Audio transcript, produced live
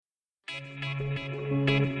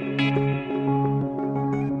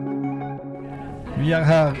Vi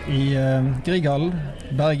her i Grieghallen,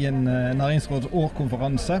 Bergen Næringsråds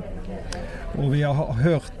årkonferanse, og vi har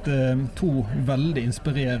hørt to veldig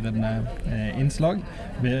inspirerende innslag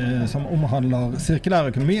som omhandler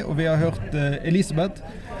sirkulær økonomi, og vi har hørt Elisabeth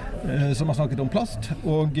som har snakket om plast,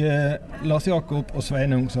 og Lars Jakob og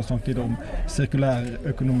Sveinung som har snakket om sirkulær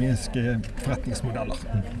økonomiske forretningsmodeller.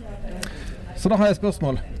 Så da har jeg et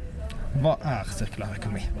spørsmål. Hva sirkulær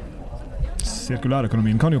økonomi?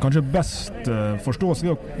 Sirkulærøkonomien kan jo kanskje best forstås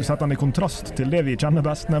ved å sette den i kontrast til det vi kjenner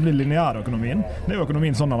best, nemlig lineærøkonomien. Det jo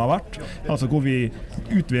økonomien sånn den har vært, altså hvor vi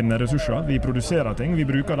utvinner ressurser, vi produserer ting, vi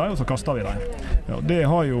bruker dem, og så kaster vi dem. Ja, det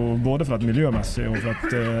har jo både fra et miljømessig og fra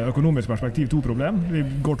et økonomisk perspektiv to problem. Vi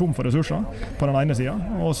går tom for ressurser på den ene siden,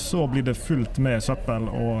 og så blir det fullt med søppel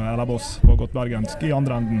eller boss på godt bergensk i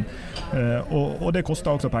andre enden. Og det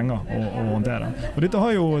koster også penger å håndtere. Og dette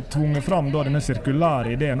har jo tvunget fram da denne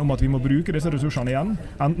sirkulære ideen om at vi må bruke disse ressursene igjen.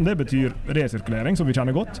 Enten det betyr resirkulering, som vi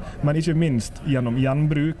kjenner godt, men ikke minst gjennom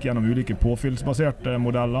gjenbruk, gjennom ulike påfyllsbaserte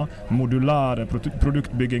modeller, modulære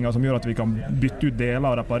produktbygginger som gjør at vi kan bytte ut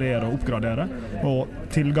deler, reparere og oppgradere, og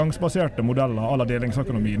tilgangsbaserte modeller à la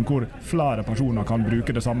delingsøkonomien, hvor flere personer kan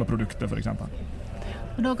bruke det samme produktet, for eksempel.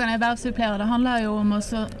 Og da kan jeg bare supplere. Det handler jo om å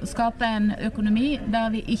skape en økonomi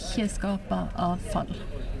der vi ikke skaper avfall.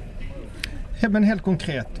 Men helt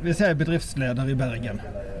konkret, hvis jeg bedriftsleder i Bergen,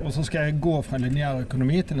 og så skal jeg gå fra en lineær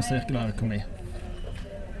økonomi til en sirkulær økonomi.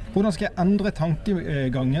 Hvordan skal jeg endre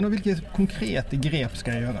tankegangen, og hvilke konkrete grep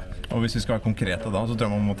skal jeg gjøre? Og hvis vi skal være konkrete da, så tror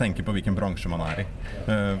jeg man må tenke på hvilken bransje man i.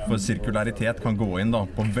 For sirkularitet kan gå inn da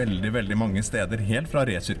på veldig, veldig mange steder, helt fra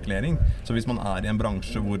resirkulering. Så hvis man i en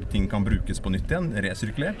bransje hvor ting kan brukes på nytt igjen,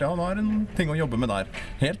 resirkulert, ja, da det en ting å jobbe med der.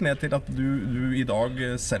 Helt ned til at du i dag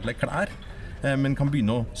selger klær, men kan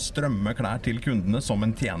begynne å strømme klær til kundene som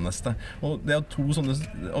en tjeneste. Og det to sånne,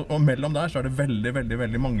 og mellom der så det veldig, veldig,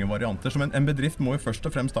 veldig mange varianter. Så en bedrift må jo først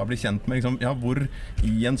og fremst da bli kjent med liksom, ja, hvor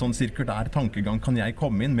i en sånn sirkulær tankegang kan jeg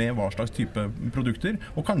komme inn med hva slags type produkter,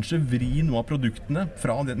 og kanskje vri noe av produktene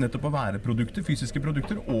fra nettopp å være produkter, fysiske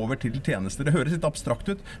produkter, over til tjenester. Det høres litt abstrakt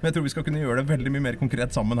ut, men jeg tror vi skal kunne gjøre det veldig mye mer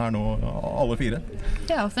konkret sammen her nå, alle fire.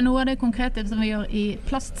 Ja, for noe av det konkrete som vi gjør i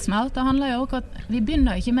Plastsmart, det handler jo også at vi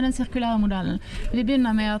begynner ikke med den sirkulære modellen. Vi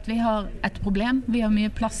begynner med at vi har et problem. Vi har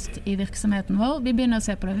mye plast i virksomheten vår. Vi begynner å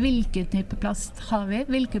se på det. Hvilken type plast har vi?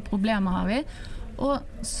 Hvilke problemer har vi?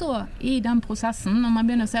 Og så i den prosessen, når man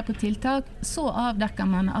begynner å se på tiltak, så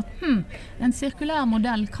avdekker man at en sirkulær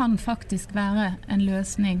modell kan faktisk være en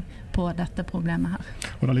løsning på dette problemet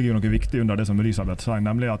her. Og da ligger jo noe viktig under det som Elisabeth sa,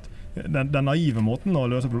 nemlig at den naive måten å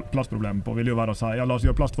løse plastproblemet på vil jo være å si, ja, la oss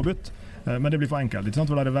gjøre plast forbudt, men det blir for enkelt, ikke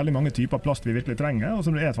sant? For det veldig mange typer plast vi virkelig trenger, og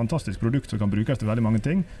som et fantastisk produkt som kan brukes til veldig mange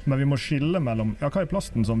ting, men vi må skille mellom, ja, hva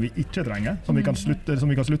plasten som vi ikke trenger, som vi kan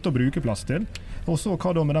slutte å bruke plast til, og så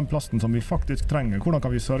hva da med den plasten som vi faktisk trenger, hvordan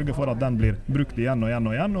kan vi sørge for at den blir brukt igjen og igjen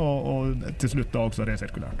og igjen, og til slutt da også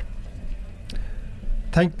resirkulert.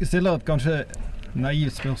 Stiller et kanskje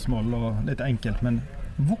naivt spørsmål og litt enkelt, men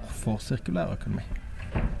hvorfor sirkulær økonomi?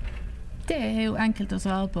 Det jo enkelt å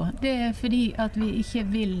svare på. Det fordi at vi ikke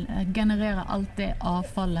vil generere alt det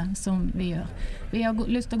avfallet som vi gjør. Vi har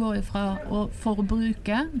lyst til å gå ifra å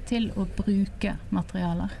forbruke til å bruke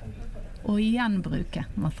materialer. Og gjenbruke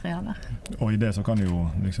materialer. Og i det så kan jo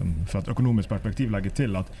liksom, fra et økonomisk perspektiv legge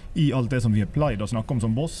til at i alt det som vi har pleid å snakke om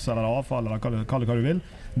som boss eller avfall eller kall det hva du vil,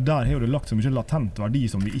 der har jo det lagt så mye latent verdi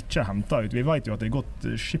som vi ikke henter ut. Vi vet jo at det gått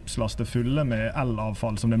skipslaster fulle med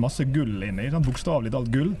elavfall som det masse gull inni, bokstavlig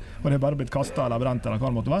talt gull, og det har bare blitt kastet eller brent eller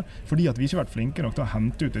hva det måtte være, fordi at vi ikke har vært flinke nok til å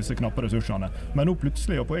hente ut disse knappe ressursene. Men nå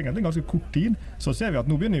plutselig, og på egentlig ganske kort tid, så ser vi at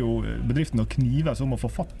nå begynner jo bedriften å knives om å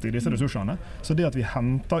få fatt i disse ressursene, så det at vi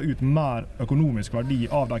henter ut mer økonomisk verdi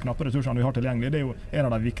av de knappe ressursene vi har tilgjengelig, det er jo en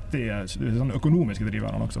av de viktige økonomiske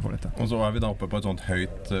driverne også for dette. Og så vi da oppe på et sånt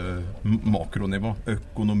høyt makronivå,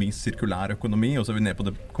 økonomi, sirkulær økonomi, og så vi ned på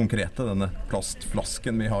det konkrete, denne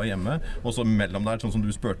plastflasken vi har hjemme, og så mellom der, sånn som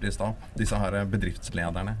du spurte i sted, disse her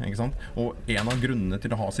bedriftslederne, ikke sant? Og en av grunnene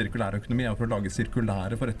til å ha sirkulær økonomi for å lage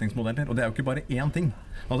sirkulære forretningsmodeller, og det jo ikke bare én ting.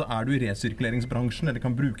 Altså du i resirkuleringsbransjen, eller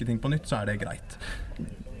kan bruke ting på nytt, så det greit.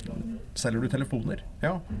 Selger du telefoner?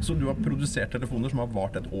 Ja, så du har produsert telefoner som har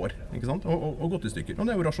vart et år, ikke sant? Og gått i stykker. Og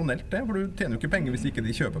det jo rasjonelt det, for du tjener jo ikke penger hvis ikke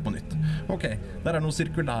de kjøper på nytt. Ok, der noen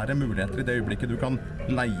sirkulære muligheter i det øyeblikket du kan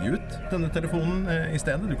leie ut denne telefonen i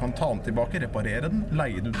stedet. Du kan ta den tilbake, reparere den,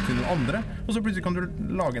 leie den til noen andre, og så plutselig kan du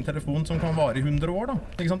lage en telefon som kan vare i 100 år da,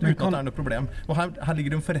 ikke sant? Uten at det noe problem. Og her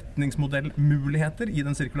ligger det en forretningsmodellmuligheter i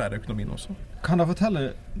den sirkulære økonomien også. Kan dere fortelle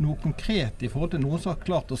noe konkret i forhold til noen som har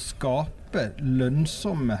klart å skape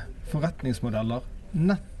lønnsomme forretningsmodeller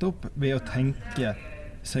nettopp ved å tenke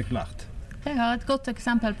sirkulært. Jeg har et godt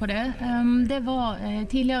eksempel på det. Det var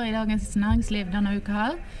tidligere i Dagens Næringsliv denne uka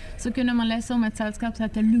her, så kunne man lese om et selskap som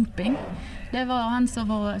heter Looping. Det var han som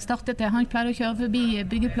startet det. Han pleide å kjøre forbi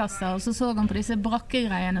byggeplasser, og så han på disse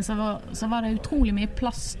brakkegreiene, så var det utrolig mye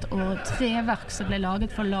plast og treverk som ble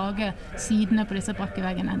laget for å lage sidene på disse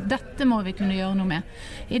brakkeveggene. Dette må vi kunne gjøre noe med.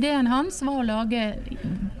 Ideen hans var å lage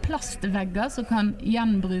plastvegger som kan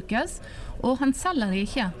gjenbrukes, og han selger de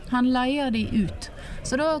ikke, han leier de ut.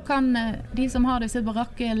 Så da kan de som har disse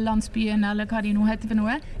barakkelandsbyene, eller hva de nå heter for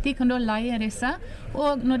noe, de kan da leie disse,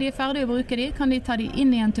 og når de er ferdige å bruke de, kan de ta de inn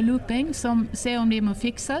igjen til Looping, som ser om de må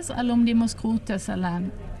fikses, eller om de må skrotes, eller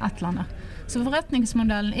et eller annet. Så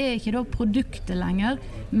forretningsmodellen er ikke da produktet lenger,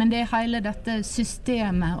 men det er hele dette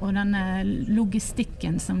systemet og denne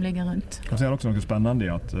logistikken som ligger rundt. Jeg ser også noe spennende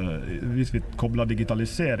i at hvis vi kobler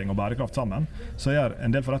digitalisering og bærekraft sammen, så er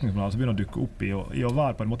en del forretningsmodeller som begynner å dukke opp i å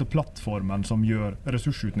være på en måte plattformen som gjør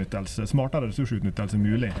smartere ressursutnyttelse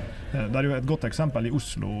mulig. Det er jo et godt eksempel i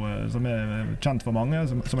Oslo som er kjent for mange,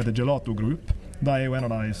 som heter Gelato Group. De er jo en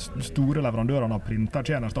av de store leverandørene av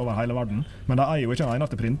printertjenester over hele verden, men de er jo ikke en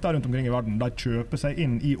eneste printer rundt omkring i verden. De kjøper seg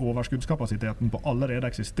inn i overskuddskapasiteten på allerede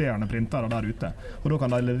eksisterende printere der ute, og da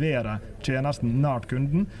kan de levere tjenesten nært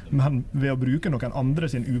kunden, men ved å bruke noen andre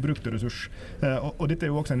sin ubrukte ressurs. Og dette er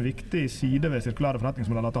jo også en viktig side ved sirkulære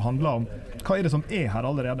forretningsmodeller, at det handler om hva er det som er her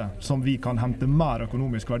allerede, som vi kan hente mer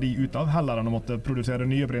økonomisk verdi ut av, heller enn å måtte produsere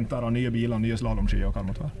nye printere, nye biler, nye slalomski og hva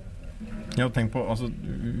det måtte være. Ja, tenk på,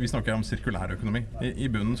 vi snakker om sirkulær økonomi. I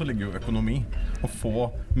bunnen så ligger jo økonomi. Å få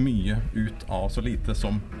mye ut av så lite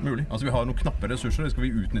som mulig. Vi har noen knappe ressurser, det skal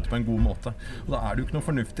vi utnytte på en god måte. Og da er det jo ikke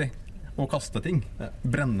noe fornuftig å kaste ting,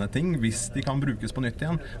 brenne ting, hvis de kan brukes på nytt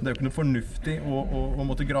igjen. Det er jo ikke noe fornuftig å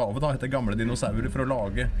måtte grave etter gamle dinosaurer for å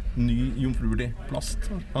lage ny jomfruelig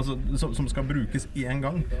plast, som skal brukes én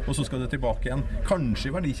gang, og så skal det tilbake igjen.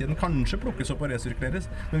 Kanskje i verdikjeden, kanskje plukkes opp og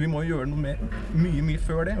resirkuleres, men vi må gjøre noe med mye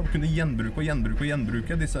før det, og kunne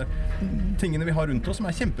gjenbruke disse tingene vi har rundt oss,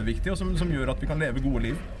 som er kjempeviktige, og som gjør at vi kan leve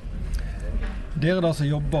gode liv. Dere da som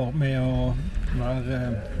jobber med å være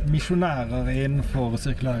misjonærer innenfor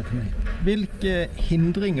sirkulær økonomi. Hvilke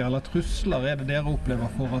hindringer eller trusler er det dere opplever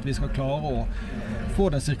for at vi skal klare å få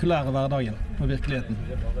den sirkulære hverdagen og virkeligheten?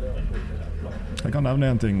 Jeg kan nevne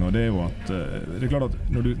en ting, og det er jo at det er klart at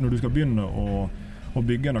når du skal begynne å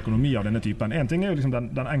bygge en økonomi av denne typen. En ting er jo liksom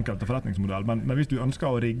den enkelte forretningsmodell, men hvis du ønsker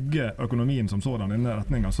å rigge økonomien som sådan i denne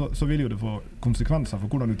retningen, så vil jo det få konsekvenser for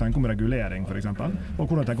hvordan du tenker om regulering for eksempel, og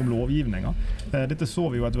hvordan du tenker om lovgivninger. Dette så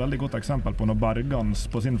vi jo et veldig godt eksempel på når Bergans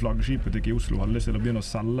på sin flaggskipbutikk i Oslo hadde lyst til å begynne å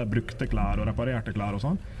selge brukte klær og reparerte klær og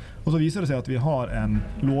sånn. Og så viser det seg at vi har en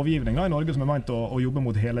lovgivning i Norge som er ment å jobbe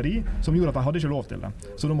mot heleri, som gjorde at de hadde ikke lov til det.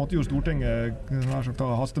 Så da måtte jo Stortinget ta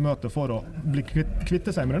hastemøte for å bli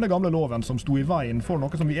kvitte seg med denne gamle loven som sto i veien for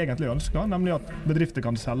noe som vi egentlig ønsker, nemlig at bedrifter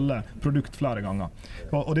kan selge produkt flere ganger.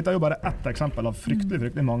 Og dette er jo bare ett eksempel av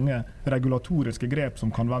fryktelig mange regulatoriske grep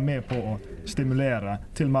som kan være med på å stimulere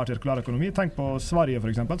til mer sirkulær økonomi. Tenk på Sverige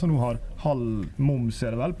for eksempel, som nå har halv moms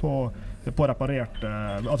er det vel på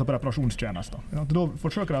reparasjonstjenester. Ja, da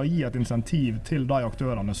forsøker de å gi et insentiv til de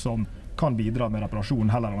aktørene som kan bidra med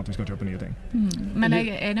reparasjon, heller enn at vi skal kjøpe nye ting. Men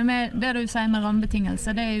jeg er enig med det du sier med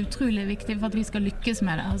rammebetingelser. Det er utrolig viktig for at vi skal lykkes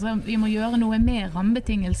med det. Vi må gjøre noe med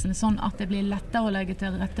rammebetingelsene, sånn at det blir lettere å legge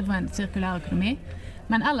til rette for en sirkulær økonomi.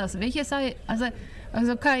 Men ellers vil jeg ikke si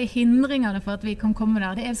hva er hindringene for at vi kan komme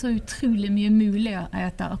der? Det er så utrolig mye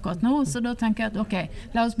muligheter akkurat nå, så da tenker jeg at ok,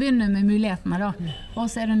 la oss begynne med mulighetene da. Og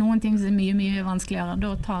så er det noen ting som er mye vanskeligere,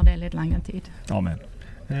 da tar det litt lengre tid. Amen.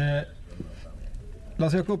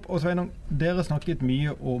 Lars Jakob og Sveinung, dere snakket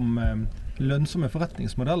mye om lønnsomme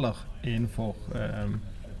forretningsmodeller innenfor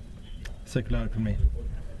sirkulær økonomi.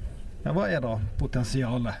 Ja, hva er da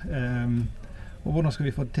potensialet? Og hvordan skal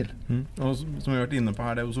vi få det til? Og som vi har vært inne på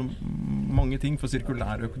her, det er jo så mange ting for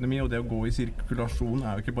sirkulær økonomi, og det å gå i sirkulasjon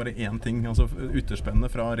er jo ikke bare én ting, ytterspennende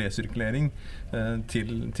fra resirkulering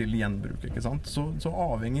til gjenbruk, ikke sant? Så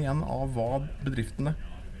avhengig igjen av hva bedriftene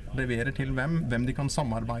leverer til hvem de kan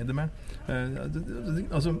samarbeide med.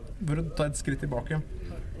 For å ta et skritt tilbake,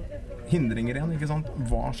 hindringer igjen, ikke sant?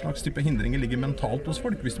 Hva slags type hindringer ligger mentalt hos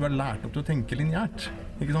folk hvis du er lært opp til å tenke lineært,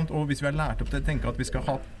 ikke sant? Og hvis vi er lært opp til å tenke at vi skal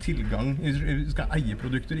ha tilgang, vi skal eie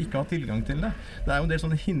produkter, ikke ha tilgang til det. Det er jo en del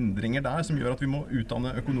sånne hindringer der som gjør at vi må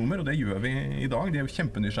utdanne økonomer, og det gjør vi i dag. De er jo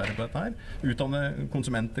kjempenysgjerrige på dette her. Utdanne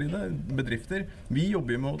konsumenter i det, bedrifter. Vi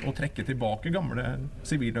jobber med å trekke tilbake gamle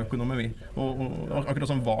sivile økonomer, vi. Og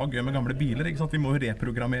akkurat som VAG gjør med gamle biler, ikke sant? Vi må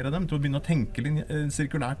reprogrammere dem til å begynne å tenke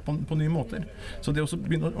sirkulært på nye måter. Så det å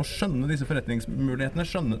begynne å skjønne disse forretningsmulighetene,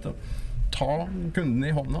 skjønne til å ta kunden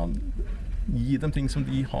i hånda, gi dem ting som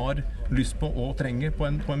de har lyst på og trenger på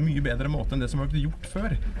en mye bedre måte enn det som har blitt gjort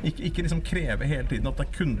før. Ikke liksom kreve hele tiden at det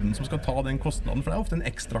er kunden som skal ta den kostnaden, for det er ofte en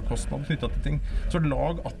ekstra kostnad knyttet til ting. Så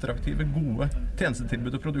lag attraktive, gode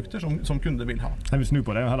tjenestetilbud og produkter som kunder vil ha. Jeg vil snu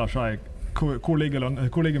på det og heller si hvor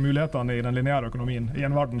ligger mulighetene i den lineære økonomien i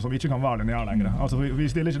en verden som ikke kan være lineær lenger. Altså, vi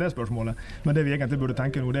stiller ikke det spørsmålet, men det vi egentlig burde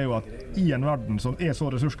tenke nå, det er jo at i en verden som er så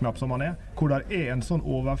ressursknapp som man er, hvor det er en sånn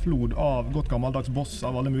overflod av godt gammeldags boss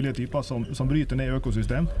av alle mulige typer som bryter ned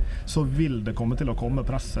økosystem, så vil det komme til å komme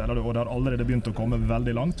presset, og det har allerede begynt å komme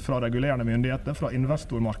veldig langt fra regulerende myndigheter, fra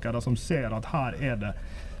investormarkeder som ser at her er det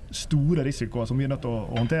store risikoer som vi er nødt til å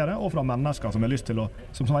håndtere, og fra mennesker som har lyst til å,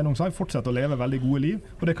 som Sveinung sa, fortsette å leve veldig gode liv,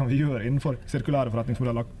 og det kan vi gjøre innenfor sirkulære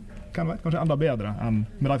forretningsmodeller, kanskje enda bedre enn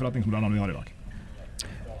med de forretningsmodellene vi har i dag.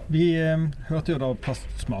 Vi hørte jo da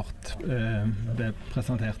Plastsmart ble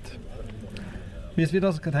presentert. Hvis vi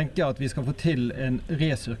da skal tenke at vi skal få til en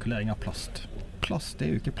resirkulering av plast. Plast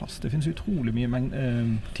er jo ikke plast, det finnes utrolig mye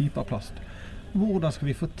typer plast. Hvordan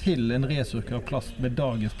skal vi få til en resirkulering av plast med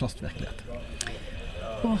dagens plastvirkelighet?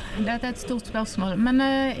 Dette er et stort spørsmål, men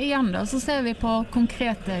igjen da, så ser vi på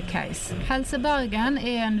konkrete case. Helse Bergen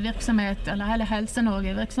er en virksomhet, eller hele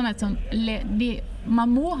Helse-Norge, virksomhet som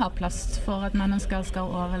man må ha plast for at mennesker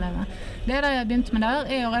skal overleve. Det de har begynt med der,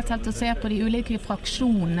 er jo rett og slett å se på de ulike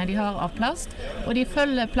fraksjonene de har av plast, og de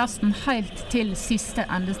følger plasten helt til siste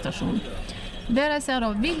endestasjon. Det de ser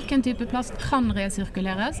da, hvilken type plast kan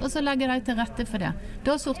resirkuleres, og så legger de til rette for det.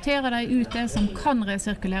 Da sorterer de ut det som kan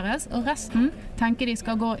resirkuleres, og resten tenker de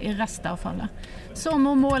skal gå i restavfallet. Så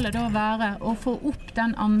må målet da være å få opp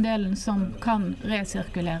den andelen som kan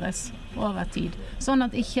resirkuleres over tid, sånn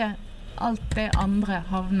at ikke alt det andre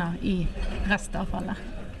havner i restavfallet.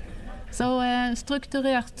 Så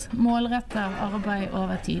strukturert, målrettet arbeid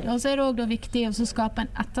over tid. Og så er det også viktig å skape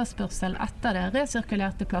en etterspørsel etter det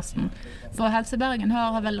resirkulerte plasten. For Helse Bergen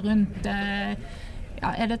har vel rundt er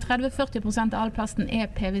det 30-40% av all plasten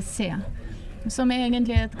er PVC, som er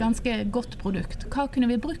egentlig et ganske godt produkt. Hva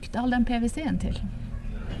kunne vi brukt all den PVC-en til?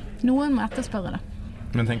 Noen må etterspørre det.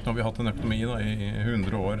 Men tenk når vi har hatt en økonomi da, i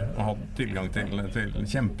 100 år og hatt tilgang til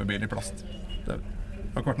kjempebillig plast. Det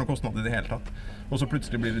har ikke vært noen kostnad i det hele tatt. Og så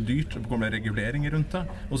plutselig blir det dyrt, og det kommer reguleringer rundt det.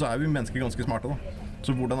 Og så er vi mennesker ganske smarte da.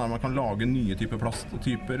 Så hvordan er det man kan lage nye typer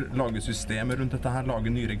plasttyper, lage systemer rundt dette her, lage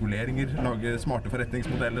nye reguleringer, lage smarte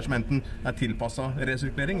forretningsmodeller som enten er tilpasset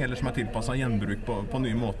resirkulering, eller som er tilpasset gjenbruk på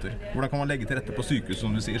nye måter. Hvordan kan man legge til rette på sykehus,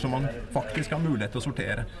 som du sier, så man faktisk har mulighet til å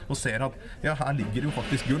sortere, og ser at ja, her ligger jo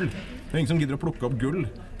faktisk gull. Det er ingen som gidder å plukke opp gull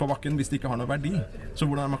på bakken hvis det ikke har noe verdi. Så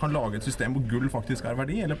hvordan er det man kan lage et system hvor gull faktisk har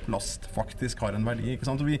verdi, eller plast faktisk har en verdi, ikke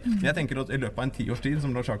sant? Så jeg tenker at i løpet av en 10 års tid,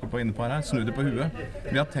 som Lars Jakob var inne på her, snu det på huet.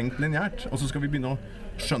 Vi har tenkt lineært, og så skal vi begynne å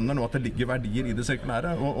skjønne nå at det ligger verdier i det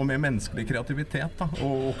sirkulære, og med menneskelig kreativitet da,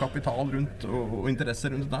 og kapital rundt, og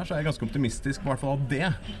interesser rundt det der, så er jeg ganske optimistisk, i hvert fall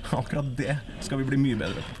at akkurat det skal vi bli mye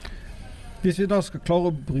bedre på. Hvis vi da skal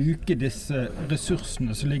klare å bruke disse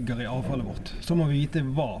ressursene som ligger i avfallet vårt, så må vi vite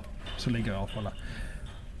hva som ligger i avfallet.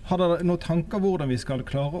 Har dere noen tanker hvordan vi skal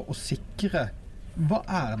klare å sikre hva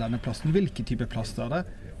er denne plasten? Hvilke type plast er det?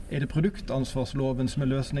 Er det produktansvarsloven som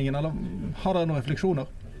er løsningen, eller har dere noen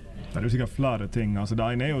refleksjoner? Det er jo sikkert flere ting. Altså, det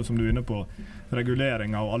ene er jo, som du er inne på,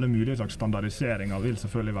 reguleringer og alle mulige slags standardiseringer vil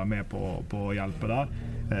selvfølgelig være med på å hjelpe der.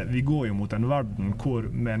 Vi går jo mot en verden hvor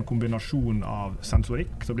med en kombinasjon av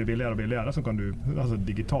sensorikk som blir billigere og billigere, så kan du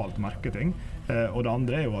digitalt merke ting. Og det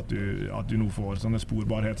andre er jo at du nå får sånne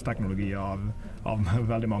sporbarhetsteknologier av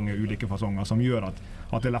veldig mange ulike fasonger som gjør at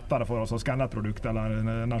det er lettere for oss å skanne et produkt eller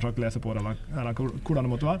nær sagt lese på det eller hvordan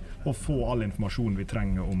det måtte være, og få all informasjon vi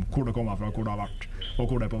trenger om hvor det kommer fra, hvor det har vært og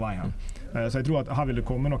hvor det er på vei hen. Så jeg tror at her vil det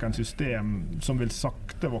komme noen system som vil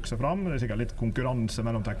sakte vokse fram. Det er sikkert litt konkurranse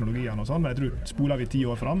mellom teknologiene og sånn, men jeg tror spoler vi 10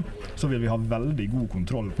 år fram, så vil vi ha veldig god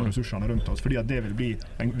kontroll på ressursene rundt oss, fordi at det vil bli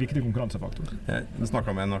en viktig konkurransefaktor. Jeg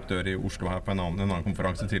snakket med en aktør i Oslo her på en annen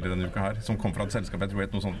konferanse tidligere denne uka her, som kom fra et selskap, jeg tror det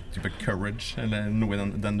er noe sånn type Courage, eller noe i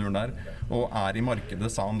den duren der, og er i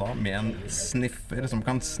markedet, sa han da, med en sniffer som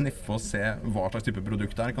kan sniffe og se hva slags type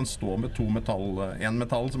produkt det er. Han kan stå med en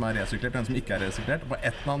metall som er resirkulert, og en som ikke er resirkulert, på en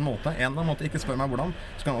eller annen måte, ikke spør meg hvordan,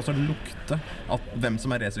 så kan han også lukte at hvem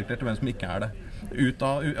som er resirkulert og hvem som ikke er det.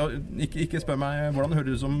 Ikke spør meg hvordan det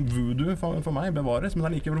høres ut som voodoo for meg, bevares, men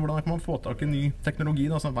allikevel hvordan kan man få tak i ny teknologi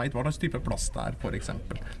da, som vet hva slags type plast det er, for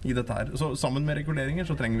eksempel, i dette her. Så sammen med reguleringer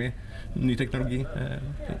så trenger vi ny teknologi,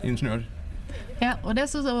 ingeniør. Ja, og det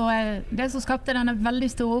som skapte denne veldig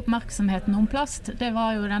store oppmerksomheten om plast, det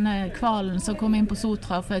var jo denne kvalen som kom inn på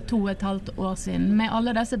Sotra for 2,5 år siden, med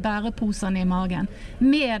alle disse bæreposene i magen.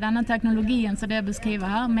 Med denne teknologien som det beskriver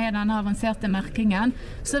her, med denne avanserte merkingen,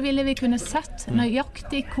 så ville vi kunne sett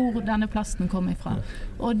nøyaktig hvor denne plasten kom ifra.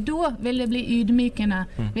 Og da vil det bli ydmykende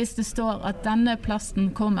hvis det står at denne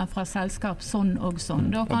plasten kommer fra selskap sånn og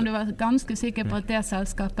sånn. Da kan du være ganske sikker på at det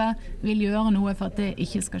selskapet vil gjøre noe for at det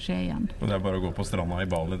ikke skal skje igjen. Og det er bare å gå på stranda i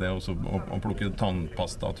Bali det, og plukke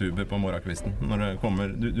tannpastatuber på morgenkvisten. Når det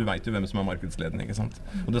kommer, du vet jo hvem som er markedsledende, ikke sant?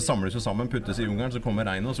 Og det samles jo sammen, puttes i jungelen, så kommer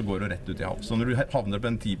regnet, og så går det rett ut i hav. Så når du havner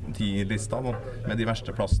på en 10-lista med de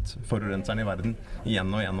verste plastforurenserne i verden,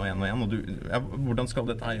 igjen og igjen og igjen og igjen, og hvordan skal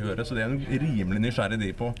dette gjøre? Så det er en rimelig nysgjerrig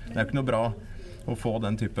de på. Det er jo ikke noe bra å få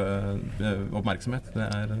den type oppmerksomhet. Det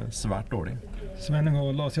er svært dårlig. Sveinung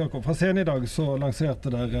og Lars Jakob, fra scenen i dag så lanserte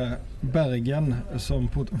dere Bergen som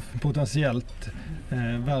potensielt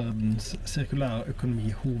verdens sirkulære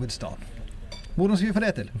økonomi-hovedstad. Hvordan skal vi få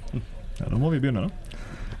det til? Ja, da må vi begynne da.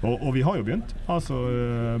 Og vi har jo begynt. Altså,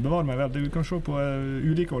 bevar meg vel. Du kan se på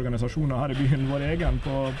ulike organisasjoner her i byen. Vår egen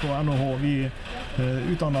på NHH. Vi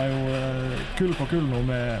utdanner jo kull på kull nå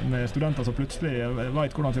med studenter som plutselig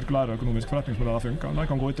vet hvordan sirkulære økonomiske forretningsmodeller funker. De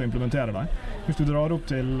kan gå ut og implementere dem. Hvis du drar opp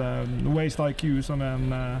til Waste IQ, som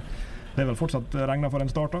det er vel fortsatt regnet for en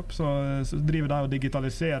startup, så driver de og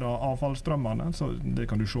digitaliserer avfallsstrømmene. Så det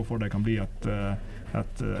kan du se for deg kan bli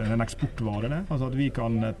en eksportvare det. Altså at vi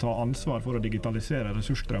kan ta ansvar for å digitalisere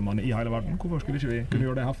ressursstrømmene i hele verden. Hvorfor skulle ikke vi kunne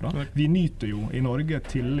gjøre det herfra? Vi nyter jo i Norge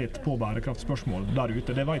tillit på bærekraftspørsmål der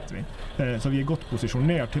ute, det vet vi. Så vi er godt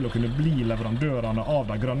posisjonert til å kunne bli leverandørene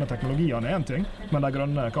av de grønne teknologiene en ting, men de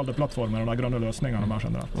grønne, kall det plattformene og de grønne løsningene mer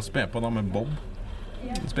generelt. Og spe på da med Bob.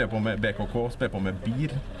 Spe på med BKK, spe på med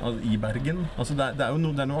BIR i Bergen. Altså det er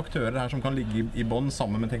noen aktører her som kan ligge i bånd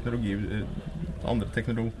sammen med andre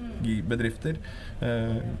teknologibedrifter.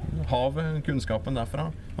 Havet, kunnskapen derfra,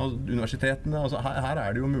 universitetene. Altså her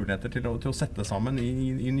er det jo muligheter til å sette sammen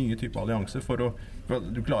i nye typer allianser. For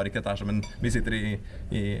du klarer ikke dette her som vi sitter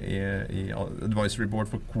i Advisory Board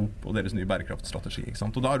for Coop og deres nye bærekraftstrategi. Ikke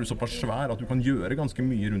sant? Og da er du såpass svær at du kan gjøre ganske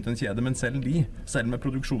mye rundt en kjede, men selv med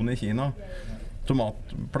produksjonen i Kina,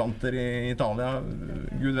 tomatplanter i Italia,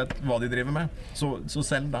 Gud vet hva de driver med. Så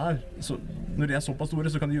selv der, når de er såpass store,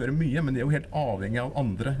 så kan de gjøre mye, men de er jo helt avhengig av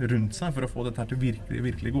andre rundt seg for å få dette her til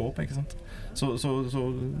virkelig gå opp, ikke sant? Så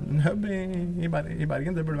en hub i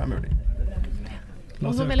Bergen, det burde være mulig.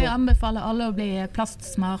 Og så vil jeg anbefale alle å bli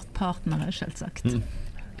plastsmart partnere, selvsagt.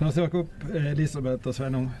 Lars Jakob, Elisabeth og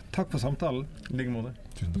Sveinung, takk for samtalen. I like måte.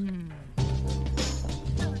 Tusen takk.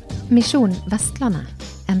 Misjon Vestlandet,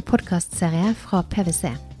 en podcastserie fra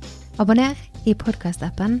PwC. Abonner i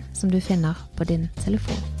podcastappen som du finner på din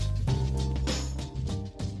telefon.